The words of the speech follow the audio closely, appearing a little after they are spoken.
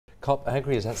COP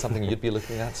Agri, is that something you'd be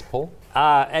looking at, Paul?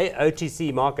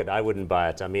 OTC market, I wouldn't buy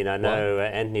it. I mean, I know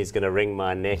Anthony's going to wring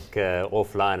my neck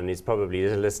offline, and he's probably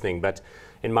listening, but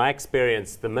in my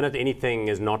experience, the minute anything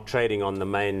is not trading on the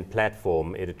main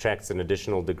platform, it attracts an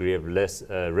additional degree of risk.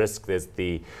 There's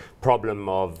the problem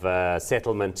of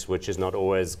settlement, which is not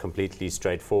always completely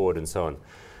straightforward, and so on.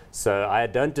 So I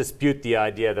don't dispute the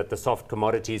idea that the soft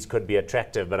commodities could be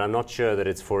attractive, but I'm not sure that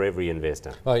it's for every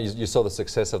investor. Well, you saw the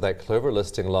success of that Clover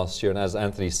listing last year, and as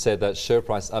Anthony said, that share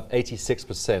price up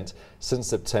 86% since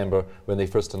September when they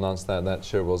first announced that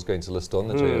share was going to list on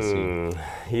the JSE.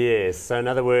 Yes, so in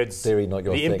other words,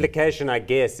 the implication, I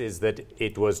guess, is that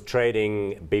it was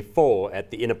trading before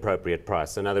at the inappropriate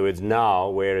price. In other words, now,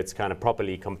 where it's kind of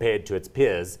properly compared to its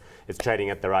peers, it's trading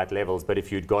at the right levels, but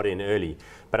if you'd got in early.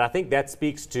 But I think that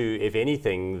speaks to, if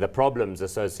anything, the problems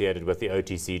associated with the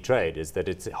OTC trade, is that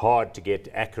it's hard to get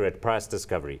accurate price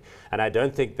discovery. And I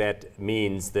don't think that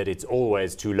means that it's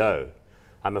always too low.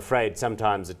 I'm afraid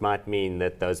sometimes it might mean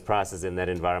that those prices in that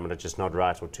environment are just not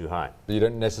right or too high. But you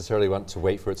don't necessarily want to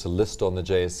wait for it to list on the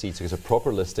JSE to get a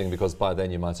proper listing, because by then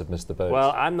you might have missed the boat.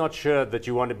 Well, I'm not sure that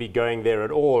you want to be going there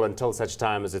at all until such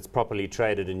time as it's properly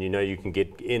traded and you know you can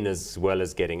get in as well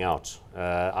as getting out.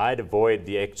 I'd avoid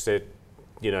the exit,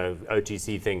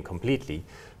 OTC thing completely,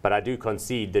 but I do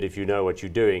concede that if you know what you're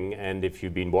doing and if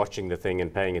you've been watching the thing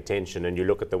and paying attention and you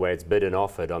look at the way it's bid and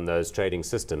offered on those trading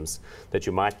systems, that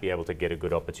you might be able to get a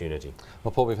good opportunity.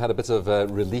 Well, Paul, we've had a bit of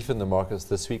relief in the markets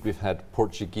this week. We've had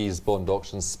Portuguese bond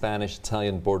auctions, Spanish,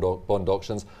 Italian bond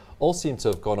auctions, all seem to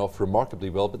have gone off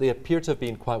remarkably well, but they appear to have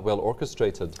been quite well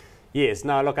orchestrated. Yes,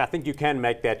 now look, I think you can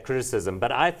make that criticism,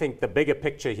 but I think the bigger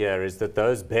picture here is that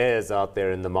those bears out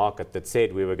there in the market that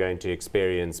said we were going to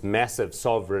experience massive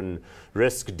sovereign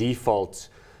risk default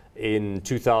in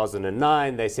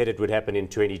 2009, they said it would happen in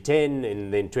 2010,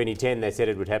 and then 2010 they said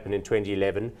it would happen in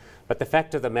 2011, but the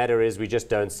fact of the matter is we just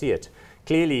don't see it.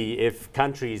 Clearly, if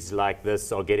countries like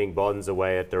this are getting bonds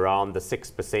away at around the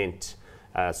 6%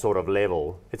 sort of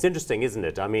level. It's interesting, isn't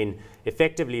it? I mean,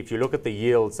 effectively, if you look at the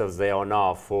yields as they are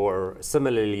now for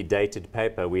similarly dated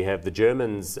paper, we have the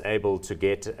Germans able to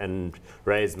get and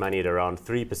raise money at around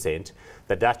 3%.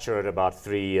 The Dutch are at about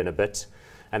 3 and a bit.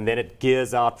 And then it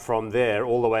gears out from there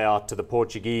all the way out to the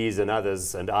Portuguese and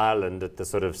others, and Ireland at the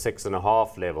sort of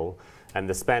 6.5 level. And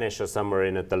the Spanish are somewhere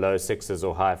in at the low 6s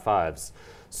or high 5s.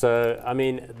 So, I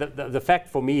mean, the fact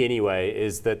for me anyway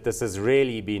is that this has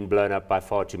really been blown up by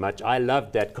far too much. I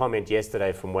loved that comment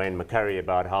yesterday from Wayne McCurry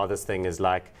about how this thing is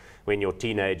like when your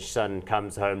teenage son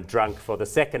comes home drunk for the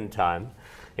second time.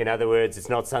 In other words, it's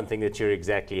not something that you're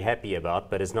exactly happy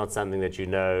about, but it's not something that you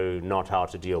know not how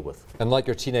to deal with. And like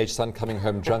your teenage son coming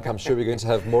home drunk, I'm sure we're going to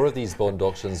have more of these bond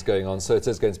auctions going on, so it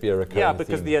is going to be a recurring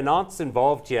because theme. the amounts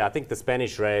involved here, I think the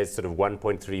Spanish raised sort of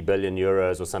 1.3 billion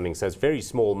euros or something, so it's very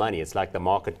small money. It's like the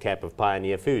market cap of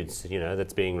Pioneer Foods,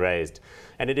 that's being raised.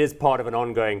 And it is part of an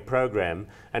ongoing program,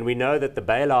 and we know that the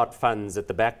bailout funds at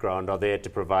the background are there to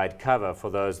provide cover for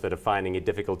those that are finding it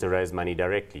difficult to raise money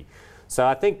directly. So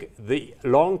I think the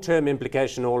long-term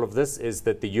implication of all of this is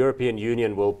that the European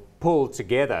Union will pull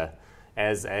together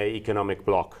as an economic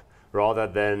bloc rather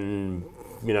than,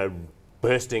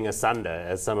 bursting asunder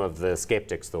as some of the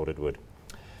skeptics thought it would.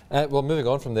 Well, moving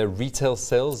on from there, retail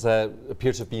sales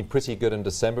appear to have been pretty good in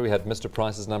December. We had Mr.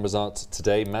 Price's numbers out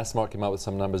today. Massmart came out with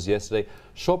some numbers yesterday.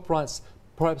 Shoprite's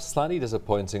perhaps slightly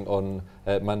disappointing on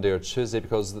Monday or Tuesday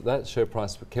because that share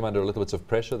price came under a little bit of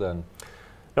pressure then.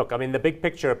 Look, I mean, the big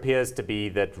picture appears to be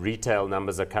that retail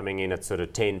numbers are coming in at sort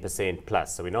of 10%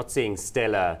 plus. So we're not seeing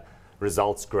stellar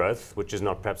results growth, which is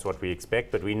not perhaps what we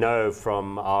expect, but we know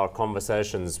from our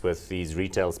conversations with these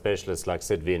retail specialists like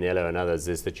Sid Vianello and others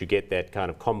is that you get that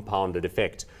kind of compounded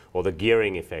effect or the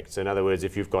gearing effect. So in other words,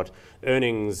 if you've got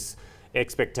earnings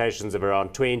expectations of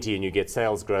around 20 and you get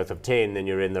sales growth of 10, then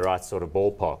you're in the right sort of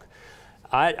ballpark.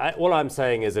 All I'm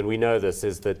saying is, and we know this,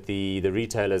 is that the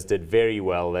retailers did very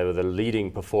well. They were the leading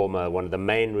performer. One of the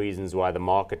main reasons why the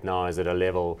market now is at a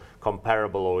level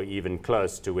comparable or even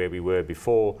close to where we were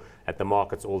before at the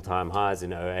market's all-time highs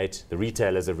in 2008. The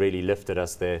retailers have really lifted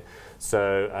us there.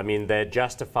 So, I mean, they're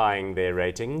justifying their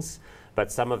ratings,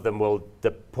 but some of them will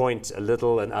disappoint a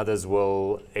little and others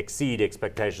will exceed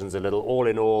expectations a little. All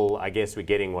in all, I guess we're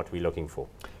getting what we're looking for.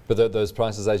 But those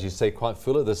prices, as you say, quite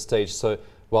full at this stage. So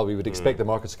while we would expect the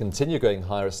market to continue going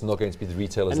higher, it's not going to be the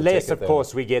retailers that take it unless, of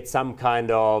course, we get some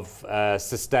kind of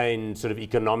sustained sort of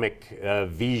economic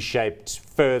V-shaped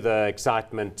further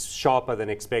excitement, sharper than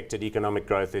expected economic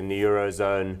growth in the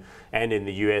Eurozone and in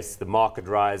the US. The market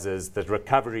rises, the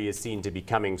recovery is seen to be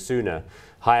coming sooner.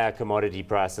 Higher commodity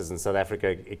prices, and South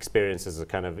Africa experiences a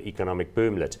kind of economic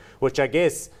boomlet, which I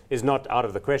guess is not out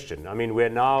of the question. I mean, we're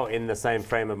now in the same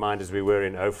frame of mind as we were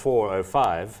in 04,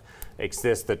 05,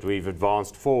 except that we've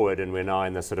advanced forward and we're now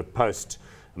in the sort of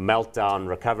post-meltdown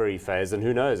recovery phase, and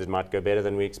who knows, it might go better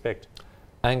than we expect.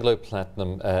 Anglo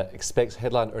Platinum expects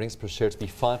headline earnings per share to be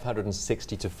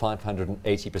 560 to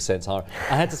 580% higher.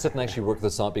 I had to sit and actually work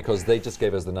this out because they just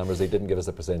gave us the numbers, they didn't give us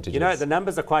the percentages. You know, the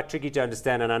numbers are quite tricky to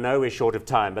understand, and I know we're short of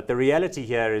time, but the reality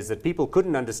here is that people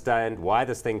couldn't understand why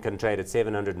this thing can trade at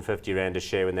 750 Rand a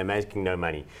share when they're making no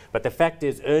money. But the fact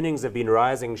is, earnings have been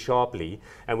rising sharply,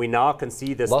 and we now can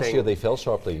see this Last year they fell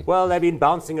sharply. Well, they've been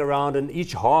bouncing around, and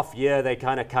each half year they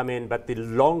kind of come in, but the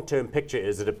long-term picture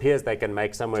is it appears they can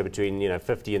make somewhere between,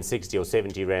 50 and 60 or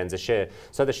 70 Rands a share.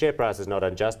 So the share price is not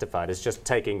unjustified. It's just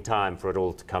taking time for it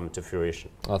all to come to fruition.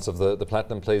 Out of the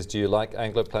platinum plays, do you like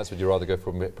Anglo Plats? Would you rather go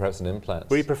for perhaps an Implant?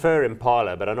 We prefer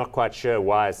Impala, but I'm not quite sure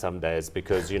why some days,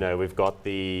 because, we've got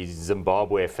the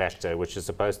Zimbabwe factor, which is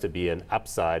supposed to be an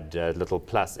upside little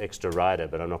plus extra rider,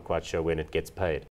 but I'm not quite sure when it gets paid.